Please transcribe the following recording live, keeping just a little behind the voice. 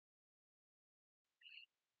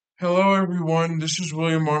Hello everyone, this is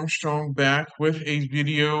William Armstrong back with a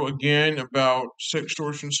video again about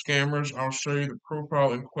sextortion scammers. I'll show you the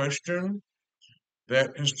profile in question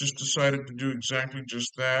that has just decided to do exactly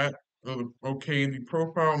just that. Okay, the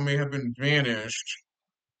profile may have been vanished,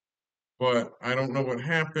 but I don't know what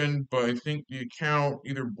happened, but I think the account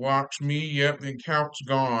either blocks me, yep, the account's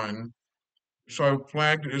gone. So I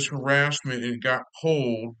flagged it as harassment and it got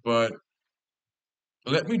pulled, but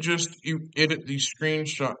let me just edit the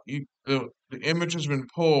screenshot. The image has been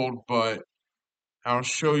pulled, but I'll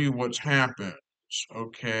show you what's happened.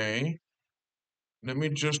 Okay. Let me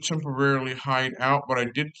just temporarily hide out, but I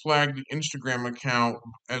did flag the Instagram account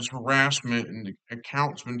as harassment and the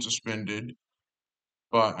account's been suspended,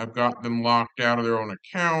 but I've got them locked out of their own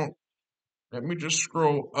account. Let me just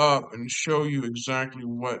scroll up and show you exactly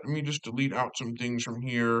what. Let me just delete out some things from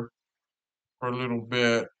here for a little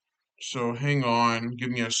bit. So hang on, give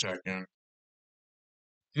me a second.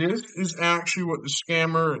 This is actually what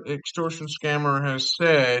the extortion scammer has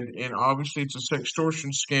said, and obviously it's a sextortion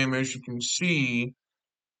scam, as you can see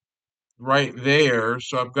right there.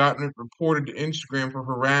 So I've gotten it reported to Instagram for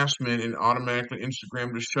harassment, and automatically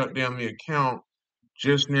Instagram just shut down the account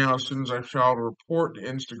just now as soon as I filed a report to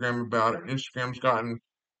Instagram about it. Instagram's gotten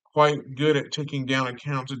quite good at taking down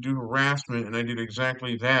accounts that do harassment, and I did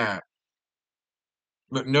exactly that.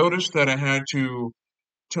 But notice that I had to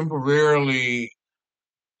temporarily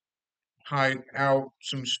hide out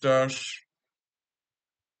some stuff.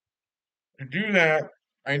 To do that,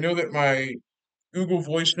 I know that my Google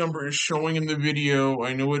Voice number is showing in the video.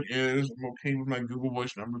 I know it is. I'm okay with my Google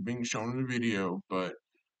Voice number being shown in the video, but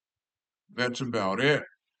that's about it.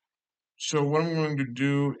 So what I'm going to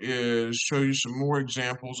do is show you some more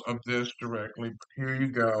examples of this directly. Here you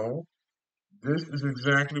go. This is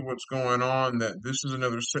exactly what's going on. That this is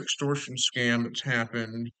another sextortion scam that's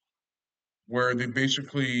happened where they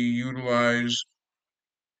basically utilize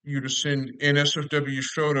you to send NSFW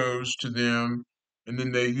photos to them, and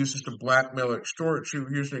then they use this to blackmail, extort you.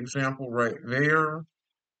 Here's an example right there.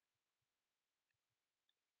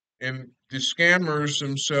 And the scammers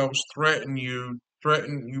themselves threaten you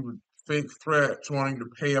with fake threats, wanting to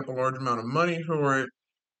pay up a large amount of money for it,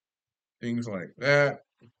 things like that.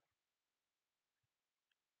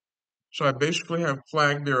 So I basically have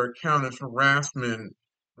flagged their account as harassment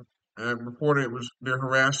and reported they're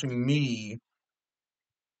harassing me,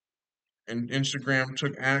 and Instagram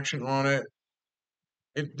took action on it.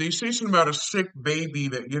 They say something about a sick baby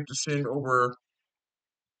that you have to send over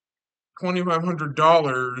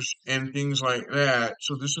 $2,500 and things like that.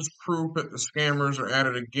 So this is proof that the scammers are at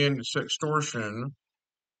it again to sextortion.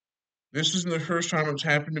 This isn't the first time it's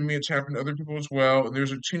happened to me. It's happened to other people as well. And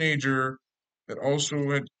there's a teenager that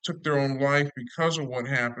also had took their own life because of what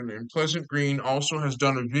happened. And Pleasant Green also has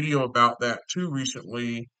done a video about that too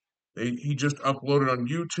recently. He just uploaded on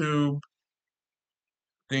YouTube,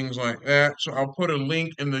 things like that. So I'll put a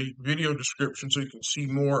link in the video description so you can see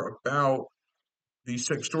more about the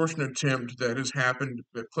sextortion attempt that has happened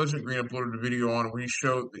that Pleasant Green uploaded a video on where he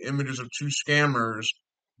showed the images of two scammers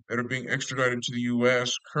that are being extradited to the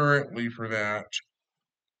US currently for that.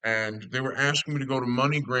 And they were asking me to go to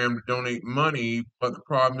MoneyGram to donate money, but the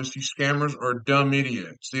problem is these scammers are dumb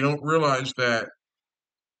idiots. They don't realize that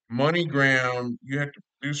MoneyGram, you have to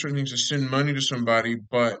do certain things to send money to somebody,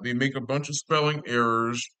 but they make a bunch of spelling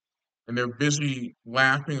errors and they're busy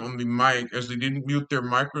laughing on the mic as they didn't mute their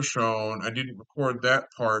microphone. I didn't record that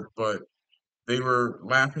part, but they were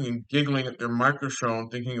laughing and giggling at their microphone,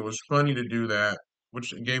 thinking it was funny to do that,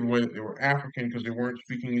 which gave away that they were African because they weren't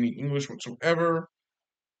speaking any English whatsoever.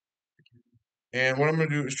 And what I'm going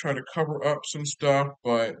to do is try to cover up some stuff,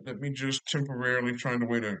 but let me just temporarily find a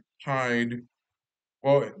way to hide.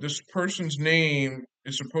 Well, this person's name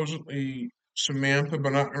is supposedly Samantha,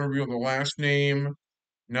 but not going to reveal the last name,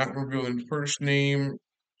 not revealing the first name.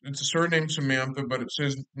 It's a surname Samantha, but it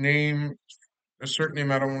says name, a certain name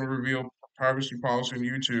I don't want to reveal, privacy policy on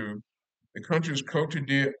YouTube. The country is Cote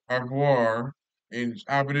d'Ivoire, and it's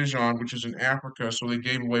Abidjan, which is in Africa, so they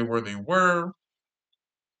gave away where they were.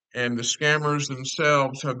 And the scammers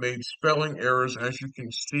themselves have made spelling errors, as you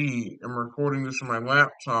can see. I'm recording this on my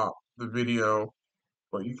laptop, the video,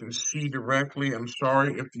 but you can see directly. I'm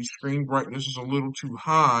sorry if the screen brightness is a little too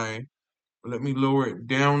high, but let me lower it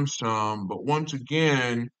down some. But once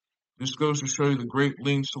again, this goes to show you the great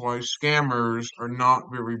links to why scammers are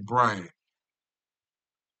not very bright.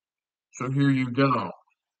 So here you go.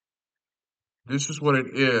 This is what it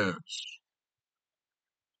is.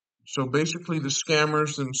 So basically, the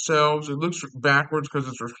scammers themselves, it looks backwards because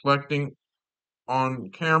it's reflecting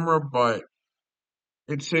on camera, but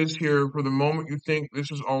it says here, for the moment you think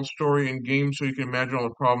this is all story and game, so you can imagine all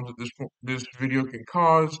the problems that this video can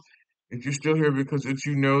cause. If you're still here because it's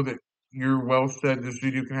you know that you're well said this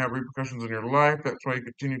video can have repercussions in your life. That's why you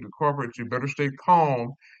continue to cooperate. So you better stay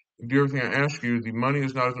calm and do everything I ask you. The money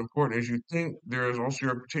is not as important as you think. There is also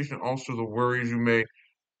your reputation, also the worries you may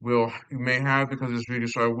have because of this video.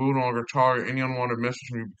 So I will no longer tolerate any unwanted message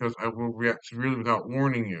from you because I will react severely without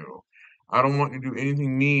warning you. I don't want you to do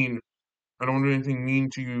anything mean I don't do anything mean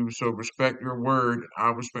to you, so respect your word.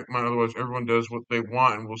 I'll respect mine. Otherwise, everyone does what they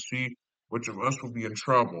want, and we'll see which of us will be in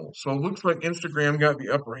trouble. So it looks like Instagram got the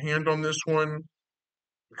upper hand on this one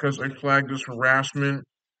because I flagged as harassment.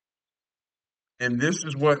 And this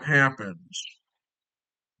is what happens.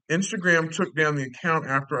 Instagram took down the account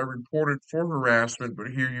after I reported for harassment, but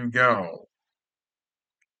here you go.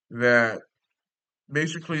 That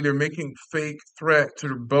basically they're making fake threats that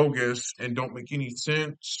are bogus and don't make any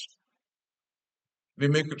sense. They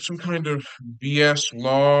make up some kind of BS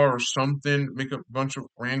law or something, make up a bunch of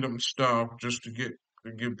random stuff just to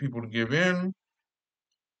give people to give in.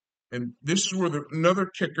 And this is where another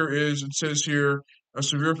kicker is. It says here a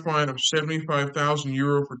severe fine of 75,000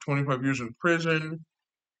 euro for 25 years in prison.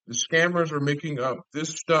 The scammers are making up this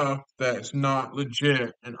stuff that's not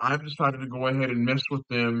legit, and I've decided to go ahead and mess with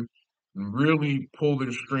them and really pull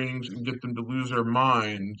their strings and get them to lose their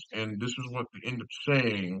minds. And this is what they end up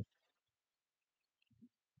saying,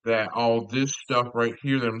 that all this stuff right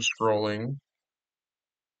here that I'm scrolling.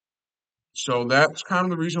 So that's kind of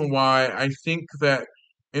the reason why I think that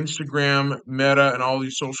Instagram, Meta, and all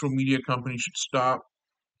these social media companies should stop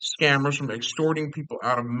scammers from extorting people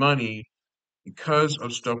out of money because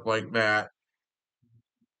of stuff like that.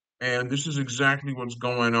 And this is exactly what's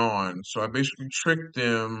going on. So I basically tricked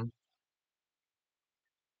them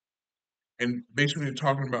and basically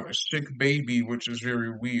talking about a sick baby, which is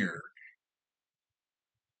very weird.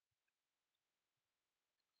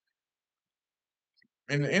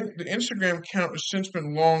 And the Instagram account has since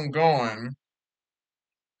been long gone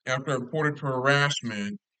after I reported for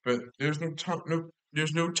harassment, but there's no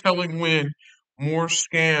telling when more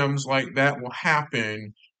scams like that will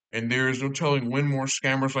happen, and there is no telling when more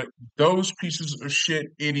scammers like those pieces of shit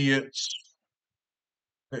idiots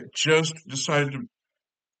that just decided to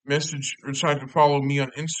message or decided to follow me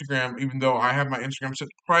on Instagram, even though I have my Instagram set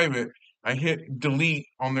to private. I hit delete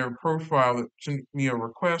on their profile that sent me a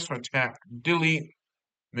request. So I tapped delete.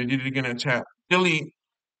 They did it again. I tapped delete.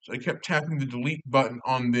 So I kept tapping the delete button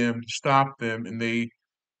on them to stop them, and they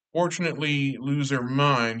fortunately lose their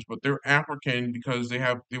minds. But they're African because they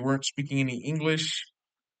weren't speaking any English.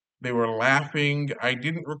 They were laughing. I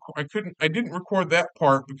didn't record that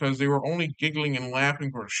part because they were only giggling and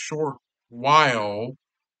laughing for a short while,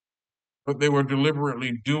 but they were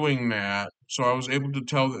deliberately doing that. So I was able to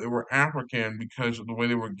tell that they were African because of the way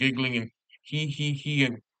they were giggling and he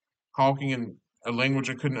and talking in a language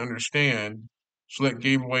I couldn't understand. So that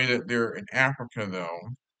gave away that they're in Africa, though.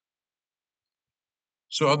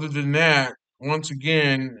 So other than that, once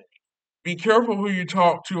again, be careful who you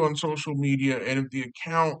talk to on social media, and if the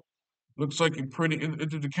account if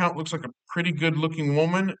the account looks like a pretty good looking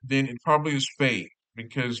woman, then it probably is fake.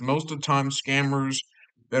 Because most of the time scammers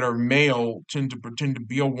that are male tend to pretend to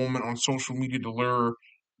be a woman on social media to lure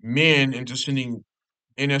men into sending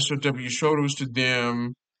NSFW photos to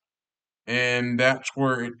them, and that's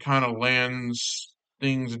where it kind of lands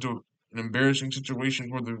things into an embarrassing situation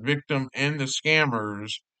for the victim and the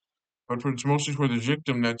scammers. But it's mostly for the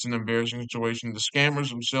victim that's an embarrassing situation. The scammers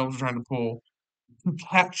themselves are trying to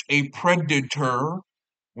catch a predator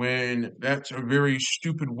when that's a very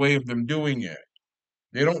stupid way of them doing it.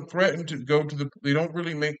 They don't threaten to they don't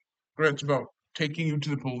really make threats about taking you to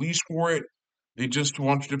the police for it. They just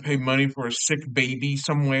want you to pay money for a sick baby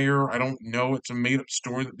somewhere. I don't know. It's a made up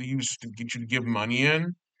story that they use to get you to give money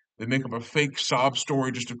in. They make up a fake sob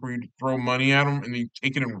story just for you to throw money at them and they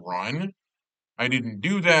take it and run. I didn't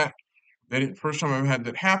do that. That is the first time I've had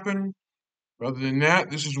that happen. Other than that,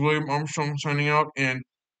 this is William Armstrong signing out. And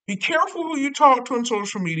be careful who you talk to on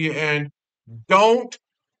social media and don't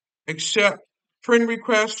accept friend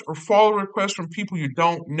requests or follow requests from people you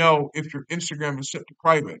don't know if your Instagram is set to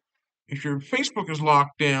private. If your Facebook is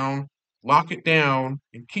locked down, lock it down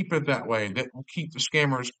and keep it that way. That will keep the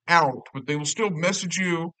scammers out, but they will still message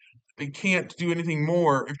you. They can't do anything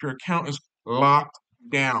more if your account is locked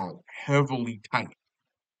down heavily tight.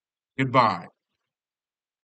 Goodbye.